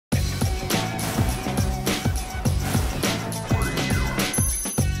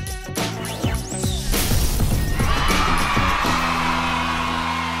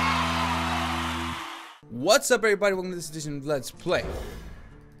What's up, everybody? Welcome to this edition of Let's Play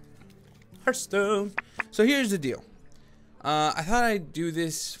Hearthstone. So here's the deal. I thought I'd do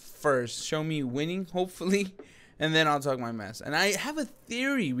this first, show me winning, hopefully, and then I'll talk my mess. And I have a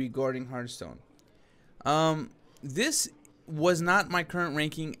theory regarding Hearthstone. This was not my current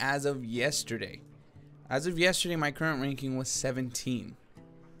ranking as of yesterday. As of yesterday, my current ranking was 17.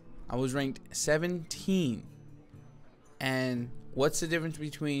 I was ranked 17. And what's the difference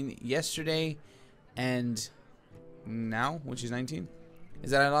between yesterday and now, which is 19,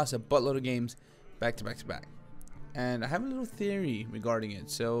 is that I lost a buttload of games back to back to back. And I have a little theory regarding it,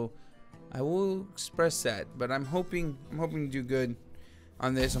 so I will express that. But I'm hoping to do good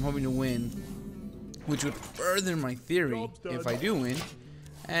on this. I'm hoping to win, which would further my theory if I do win,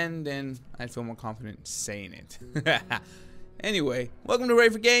 and then I'd feel more confident saying it. Anyway, welcome to Hooray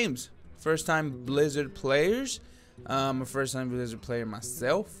for Games. First time Blizzard players. I'm a first time Blizzard player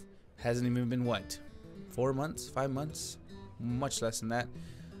myself. Hasn't even been, what, 4 months, 5 months, much less than that.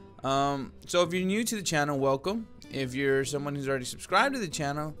 So if you're new to the channel, welcome. If you're someone who's already subscribed to the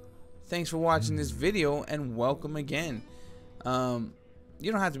channel, thanks for watching this video and welcome again.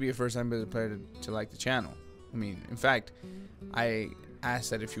 You don't have to be a first time Blizzard player to like the channel. I mean, in fact, I ask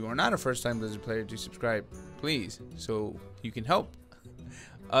that if you are not a first time Blizzard player to subscribe, please, so you can help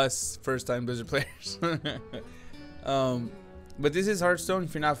us first time Blizzard players. But this is Hearthstone.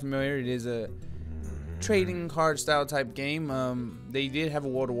 If you're not familiar, it is a trading card style type game. They did have a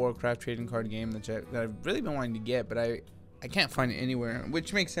World of Warcraft trading card game that I've really been wanting to get, but I can't find it anywhere,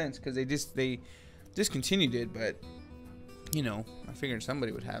 which makes sense because they discontinued it. But you know, I figured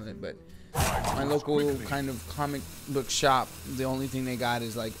somebody would have it. But my local kind of comic book shop, the only thing they got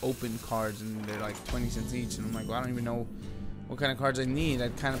is like open cards, and they're like 20 cents each. And I'm like, well, I don't even know what kind of cards I need.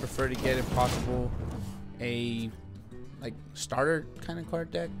 I'd kind of prefer to get, if possible, a like starter kind of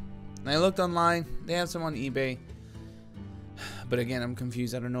card deck. And I looked online, they have some on eBay, but again, I'm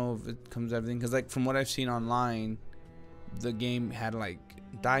confused. I don't know if it comes with everything, because like from what I've seen online, the game had like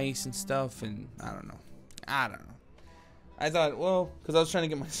dice and stuff, and I don't know. I thought, well, because I was trying to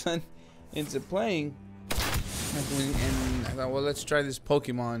get my son into playing, and I thought, well, let's try this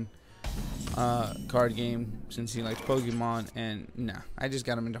Pokemon card game since he likes Pokemon. And nah, I just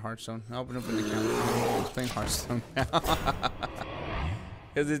got him into Hearthstone. I opened up an account. He's playing Hearthstone now.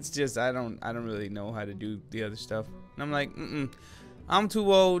 Because it's just, I don't really know how to do the other stuff. And I'm like, I'm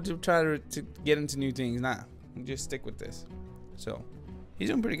too old to try to get into new things. Nah, just stick with this. So he's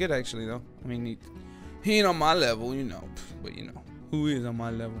doing pretty good actually, though. I mean, he ain't on my level, you know, but you know who is on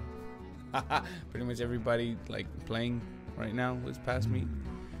my level. Pretty much everybody like playing right now is past me.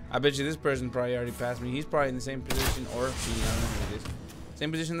 I bet you this person probably already passed me. He's probably in the same position, or she, I don't know who it is, same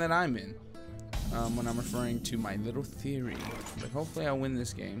position that I'm in, when I'm referring to my little theory. But hopefully I'll win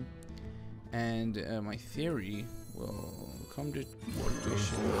this game, and my theory will come to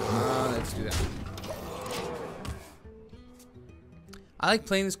fruition. Let's do that. I like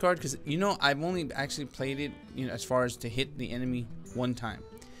playing this card because, you know, I've only actually played it, you know, as far as to hit the enemy one time.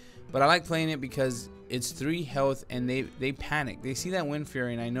 But I like playing it because it's 3 health, and they panic. They see that Wind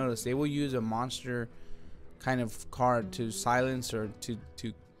Fury, and I notice they will use a monster kind of card to silence or to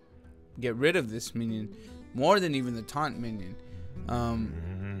get rid of this minion, more than even the taunt minion.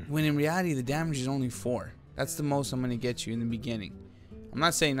 When in reality, the damage is only 4. That's the most I'm going to get you in the beginning. I'm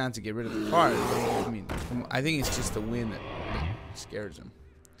not saying not to get rid of the card. I mean, I think it's just the wind that scares them.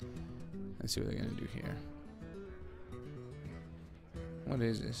 Let's see what they're going to do here. What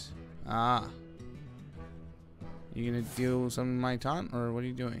is this? Ah. You gonna deal something with my taunt, or what are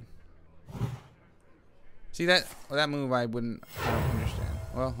you doing? See that? Well, that move I don't understand.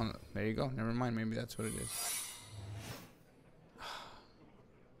 Well, there you go. Never mind. Maybe that's what it is.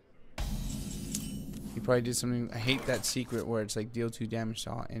 He probably did something. I hate that secret where it's like deal 2 damage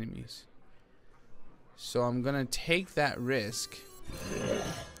to all enemies. So I'm gonna take that risk.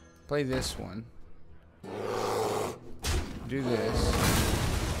 Play this one. Do this.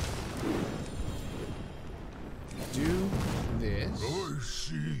 Do this.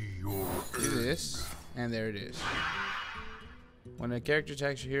 Do this. And there it is. When a character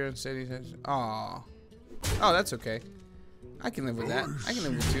attacks your hero instead, he says, "Aw." Oh, that's okay. I can live with that. I can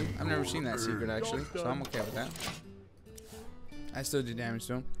live with 2. I've never seen that secret actually, so I'm okay with that. I still did damage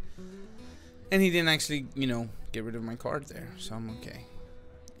to him. And he didn't actually, you know, get rid of my card there, so I'm okay.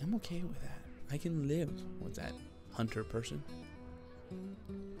 I'm okay with that. I can live with that hunter person.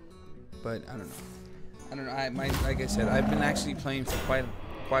 But I don't know. Like I said, I've been actually playing for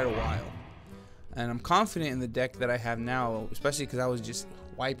quite a while, and I'm confident in the deck that I have now, especially because I was just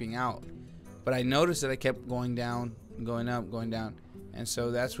wiping out. But I noticed that I kept going down, going up, going down, And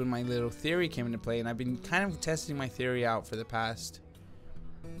so that's when my little theory came into play, and I've been kind of testing my theory out for the past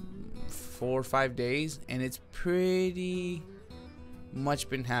 4 or 5 days, and it's pretty much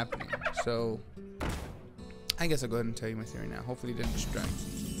been happening. So I guess I'll go ahead and tell you my theory now. Hopefully it didn't distract.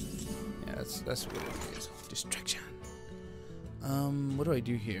 Yeah, that's what it is. Distraction. What do I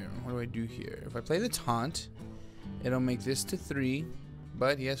do here? What do I do here? If I play the taunt, it'll make this to 3,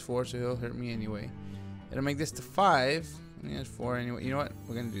 but he has 4, so he'll hurt me anyway. It'll make this to 5, and he has 4 anyway. You know what?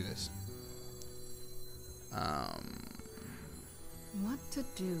 We're gonna do this. What to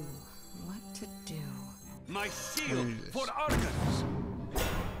do? What to do? My shield for Argus.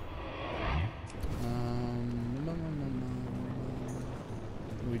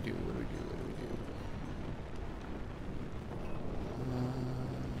 What do we do? What do we do? What do we do?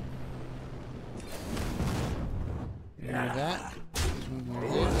 That.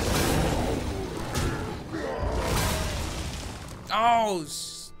 Oh,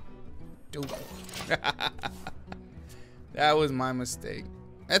 stupid. That was my mistake.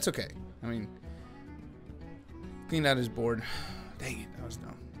 That's okay. I mean, cleaned out his board. Dang it, that was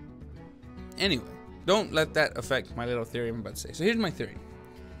dumb. Anyway, don't let that affect my little theory I'm about to say. So here's my theory.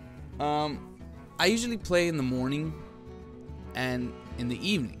 I usually play in the morning and in the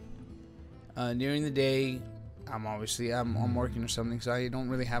evening. During the day, I'm working or something, so I don't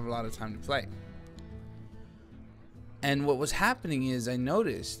really have a lot of time to play. And what was happening is I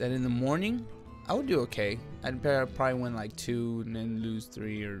noticed that in the morning, I would do okay. I'd probably win like 2 and then lose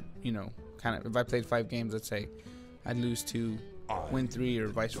 3, or, you know, kind of, if I played 5 games, let's say, I'd lose 2, win 3, or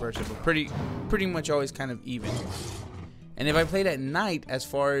vice versa, but pretty much always kind of even. And if I played at night, as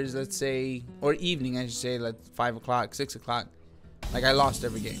far as, let's say, or evening, I should say, like 5 o'clock, 6 o'clock, like I lost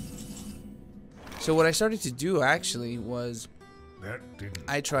every game. So what I started to do actually was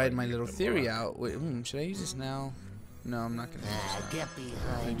I tried my little theory out. Wait, should I use this now? No, I'm not gonna use this now. Get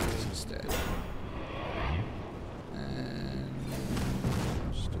behind I'll use this instead. And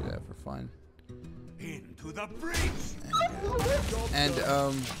just do that for fun. Into the breach. And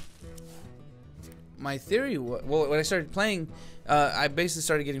my theory was, well, when I started playing, I basically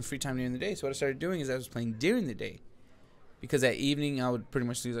started getting free time during the day. So what I started doing is I was playing during the day, because at evening I would pretty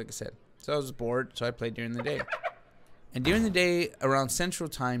much lose, like I said. So I was bored, so I played during the day. And during the day, around Central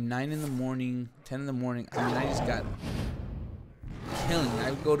Time, 9 in the morning, 10 in the morning, I mean, I just got killing.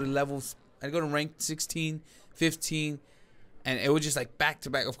 I would go to levels, I'd go to rank 16, 15, and it was just like back to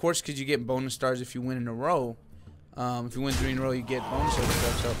back. Of course, because you get bonus stars if you win in a row. If you win 3 in a row, you get bonus stars and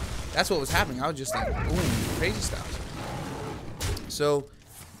stuff. So that's what was happening. I was just like, boom, crazy stuff. So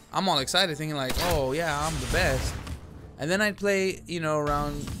I'm all excited, thinking like, oh yeah, I'm the best. And then I'd play, you know,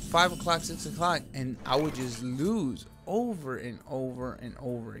 around 5 o'clock, 6 o'clock, and I would just lose over and over and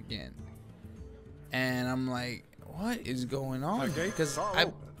over again. And I'm like, what is going on? Because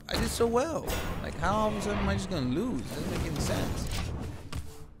I did so well. Like, how all of a sudden am I just going to lose? It doesn't make any sense.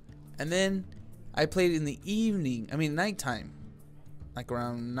 And then I played in the evening, I mean nighttime, like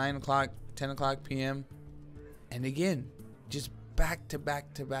around 9 o'clock, 10 o'clock p.m. And again, just back to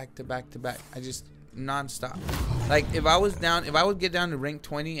back to back to back to back. I just non-stop. Like, if I would get down to rank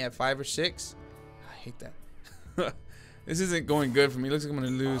 20 at 5 or 6, I hate that. This isn't going good for me. It looks like I'm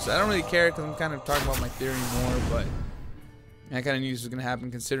going to lose. I don't really care, because I'm kind of talking about my theory more, but I kind of knew this was going to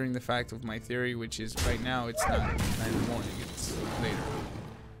happen, considering the fact of my theory, which is right now it's not 9 in the morning, it's later.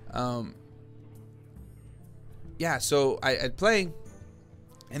 Yeah, so I'd play,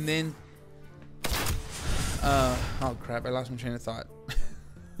 and then oh crap, I lost my train of thought.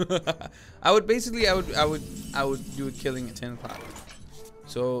 I would do a killing at 10 o'clock.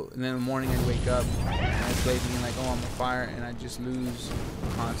 So, and then in the morning I'd wake up and I'd play thinking like, oh, I'm on fire, and I'd just lose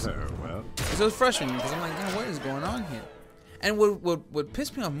constantly. So it's frustrating, because I'm like, oh, what is going on here? And what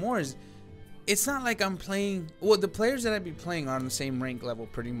pissed me off more is, it's not like I'm playing, well, the players that I'd be playing are on the same rank level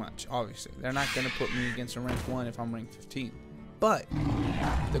pretty much, obviously. They're not going to put me against a rank 1 if I'm rank 15. But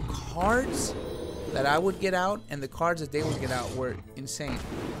the cards that I would get out and the cards that they would get out were insane.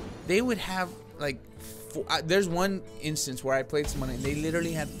 They would have like there's one instance where I played someone and they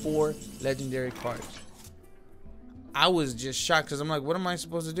literally had 4 legendary cards. I was just shocked, because I'm like, what am I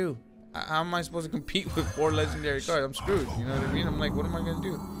supposed to do? How am I supposed to compete with 4 legendary cards? I'm screwed, you know what I mean? I'm like, what am I gonna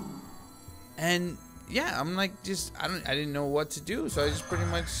do? And yeah, I'm like, I didn't know what to do, so I just pretty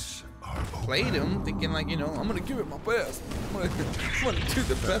much played him, thinking like, you know, I'm gonna give it my best. I'm gonna do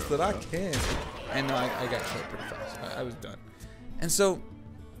the best that I can. And no, I got killed pretty fast. I was done. And so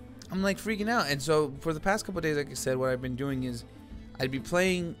I'm like freaking out. And so for the past couple of days, like I said, what I've been doing is I've been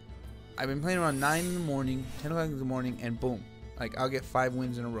playing around 9 in the morning, 10 o'clock in the morning, and boom, like I'll get 5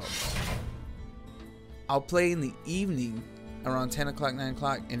 wins in a row. I'll play in the evening around 10 o'clock, 9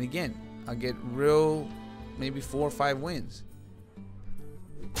 o'clock, and again, I'll get real, maybe 4 or 5 wins.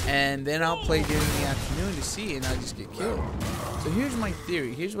 And then I'll play during the afternoon to see, and I just get killed. So here's my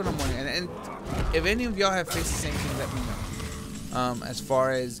theory. Here's what I'm wondering. And if any of y'all have faced the same thing, let me know. As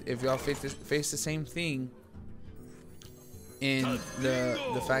far as if y'all face the same thing in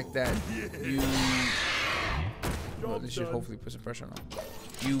the fact that you, well, this should hopefully put some pressure on them.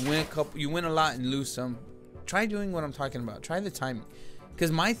 You win a lot and lose some. Try doing what I'm talking about. Try the timing.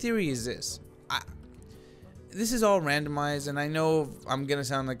 Because my theory is this. This is all randomized, and I know I'm gonna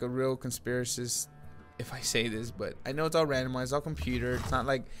sound like a real conspiracist if I say this, but I know it's all randomized, all computer. It's not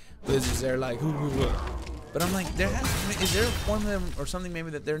like Blizzard's there like, but I'm like, is there a formula or something maybe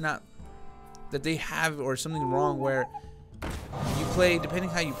that they're not, that they have, or something wrong where you play, depending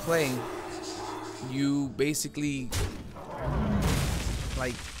how you play, you basically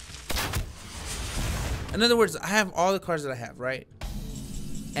like, in other words, I have all the cards that I have, right?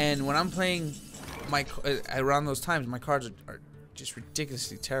 And when I'm playing around those times, my cards are just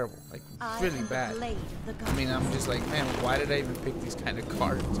ridiculously terrible, like really bad. I mean, I'm just like, man, why did I even pick these kind of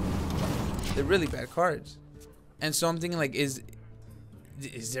cards? They're really bad cards. And so I'm thinking, like, is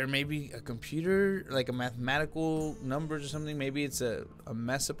there maybe a computer, like a mathematical numbers or something? Maybe it's a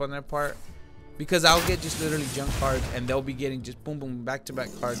mess up on their part, because I'll get just literally junk cards, and they'll be getting just boom boom back-to-back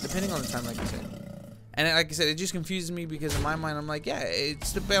cards, depending on the time, like I said. And like I said, it just confuses me, because in my mind, I'm like, yeah,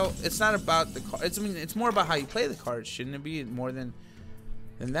 it's not about the card. I mean, it's more about how you play the cards. Shouldn't it be more than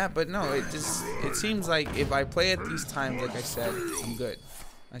that? But no, it seems like if I play at these times, like I said, I'm good.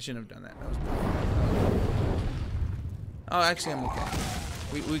 I shouldn't have done that. That was bad. Oh, actually, I'm okay.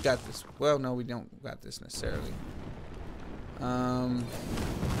 We got this. Well, no, we don't got this necessarily. I'm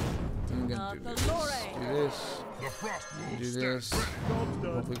gonna do this. Do this.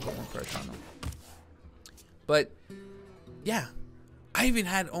 Hopefully, put more pressure on them. But yeah, I even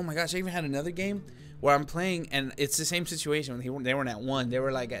had, oh my gosh, I even had another game where I'm playing, and it's the same situation. They weren't at 1, they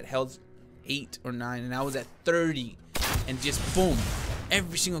were like at health 8 or 9, and I was at 30, and just boom,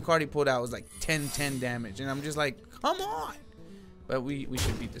 every single card he pulled out was like 10 damage, and I'm just like, come on. But we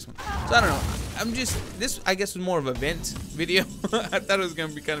should beat this one. So I don't know, this I guess was more of a vent video. I thought it was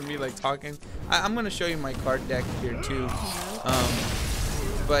gonna be kind of me like talking. I'm gonna show you my card deck here too.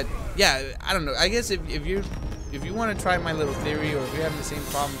 But yeah, I don't know. I guess if you want to try my little theory, or if you're having the same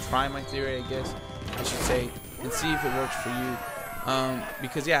problem, try my theory, I guess I should say, and see if it works for you.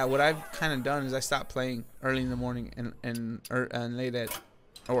 Because yeah, what I've kind of done is I stopped playing early in the morning and late at,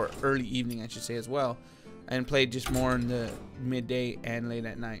 or early evening, I should say, as well, and played just more in the midday and late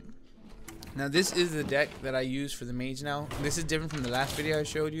at night. Now this is the deck that I use for the mage now. This is different from the last video I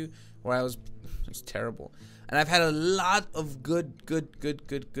showed you, where it's terrible. And I've had a lot of good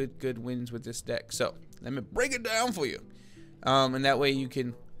wins with this deck. So let me break it down for you, and that way you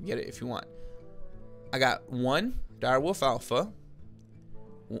can get it if you want. I got 1 Direwolf Alpha,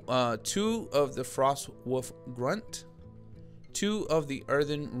 2 of the Frostwolf Grunt, 2 of the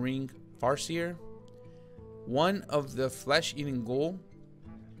Earthen Ring Farseer, 1 of the Flesh Eating Ghoul,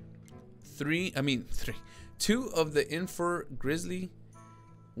 2 of the Infer Grizzly,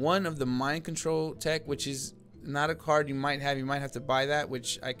 1 of the Mind Control Tech, which is not a card you might have. You might have to buy that,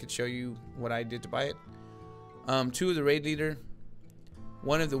 which I could show you what I did to buy it. 2 of the Raid Leader,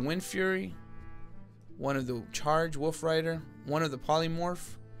 1 of the Wind Fury, 1 of the Charge Wolf Rider, 1 of the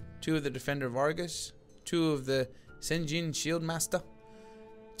Polymorph, 2 of the Defender of Argus, 2 of the Senjin Shield Master,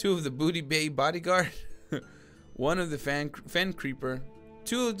 2 of the Booty Bay Bodyguard, 1 of the Fen Creeper,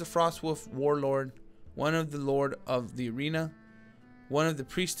 2 of the Frostwolf Warlord, 1 of the Lord of the Arena, 1 of the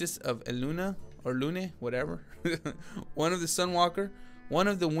Priestess of Eluna, or Lune, whatever, 1 of the Sunwalker, 1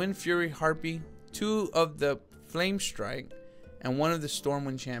 of the Wind Fury Harpy, 2 of the Flame Strike, and 1 of the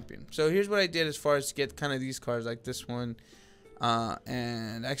Stormwind Champion. So here's what I did as far as to get kind of these cards, like this one,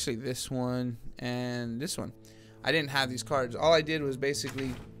 and actually this one, and this one. I didn't have these cards. All I did was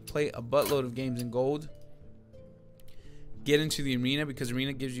basically play a buttload of games in gold, get into the arena, because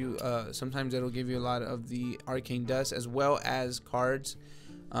arena gives you, sometimes it'll give you a lot of the arcane dust as well as cards.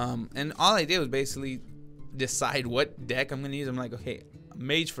 And all I did was basically decide what deck I'm gonna use. I'm like, okay,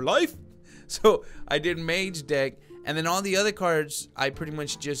 mage for life. So I did mage deck, and then all the other cards I pretty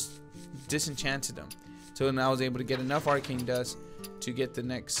much just disenchanted them. So then I was able to get enough arcane dust to get the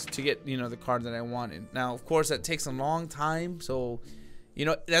the card that I wanted. Now of course that takes a long time, so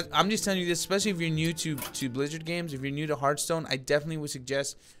I'm just telling you this, especially if you're new to Blizzard games. If you're new to Hearthstone, I definitely would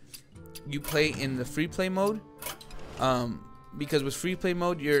suggest you play in the free play mode. Because with free play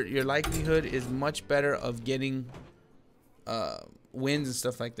mode, your likelihood is much better of getting wins and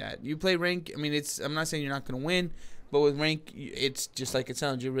stuff like that. You play rank, I mean, I'm not saying you're not gonna win, But with rank, it's just like it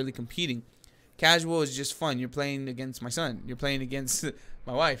sounds. You're really competing. Casual is just fun. You're playing against my son. You're playing against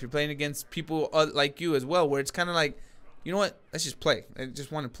my wife. You're playing against people like you as well, where it's kind of like, you know what? Let's just play. I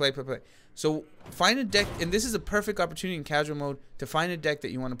just want to play. So find a deck, and this is a perfect opportunity in casual mode to find a deck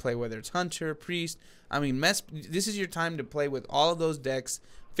that you want to play, whether it's Hunter, Priest. I mean, this is your time to play with all of those decks.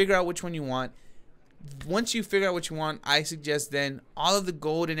 Figure out which one you want. Once you figure out what you want, I suggest then all of the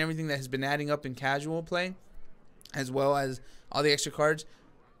gold and everything that has been adding up in casual play, as well as all the extra cards,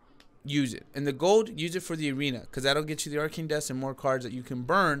 use it. And the gold, use it for the arena, because that'll get you the arcane dust and more cards that you can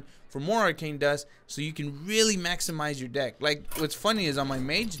burn for more arcane dust, so you can really maximize your deck. Like, what's funny is on my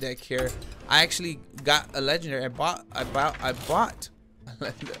mage deck here, I actually got a legendary. I bought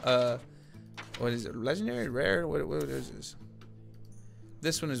what is it, legendary, rare, what is this?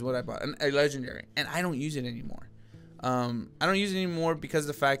 This one is what I bought, a legendary, and I don't use it anymore. I don't use it anymore because of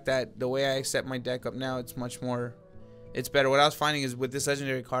the fact that the way I set my deck up now, it's much more, it's better. What I was finding is with this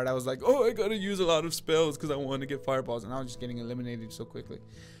legendary card, I was like, oh, I gotta use a lot of spells because I want to get fireballs, and I was just getting eliminated so quickly.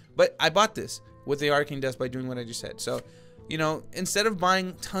 But I bought this with the arcane dust by doing what I just said. So, you know, instead of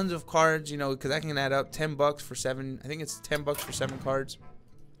buying tons of cards, you know, because I can add up $10 for 7. I think it's $10 for 7 cards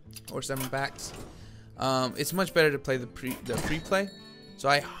or 7 packs. It's much better to play the free play. So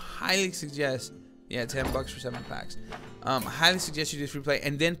I highly suggest, yeah, $10 for 7 packs. I highly suggest you do free play,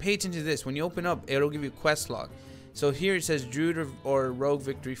 and then pay attention to this. When you open up, it'll give you a quest log. So here it says Druid or Rogue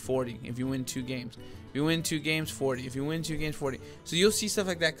victory 40 if you win 2 games. If you win 2 games, 40. If you win 2 games, 40. So you'll see stuff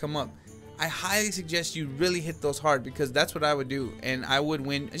like that come up. I highly suggest you really hit those hard, because that's what I would do, and I would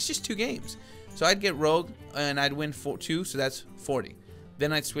win. It's just 2 games. So I'd get Rogue and I'd win 2, so that's 40.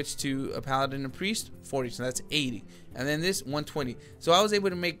 Then I'd switch to a Paladin and Priest, 40, so that's 80. And then this, 120. So I was able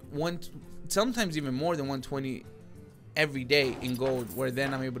to make sometimes even more than 120 every day in gold, where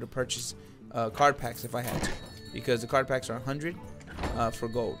then I'm able to purchase card packs if I had to, because the card packs are 100 for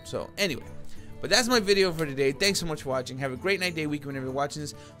gold. So anyway, but that's my video for today. Thanks so much for watching. Have a great night, day, week whenever you're watching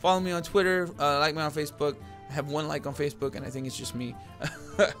this. Follow me on Twitter, like me on Facebook. I have 1 like on Facebook, and I think it's just me.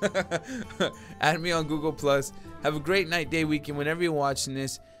 Add me on Google+. Have a great night, day, week, and whenever you're watching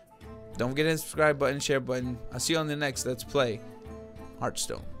this, don't forget to hit the subscribe button, share button. I'll see you on the next Let's Play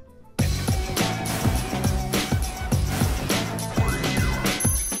Hearthstone.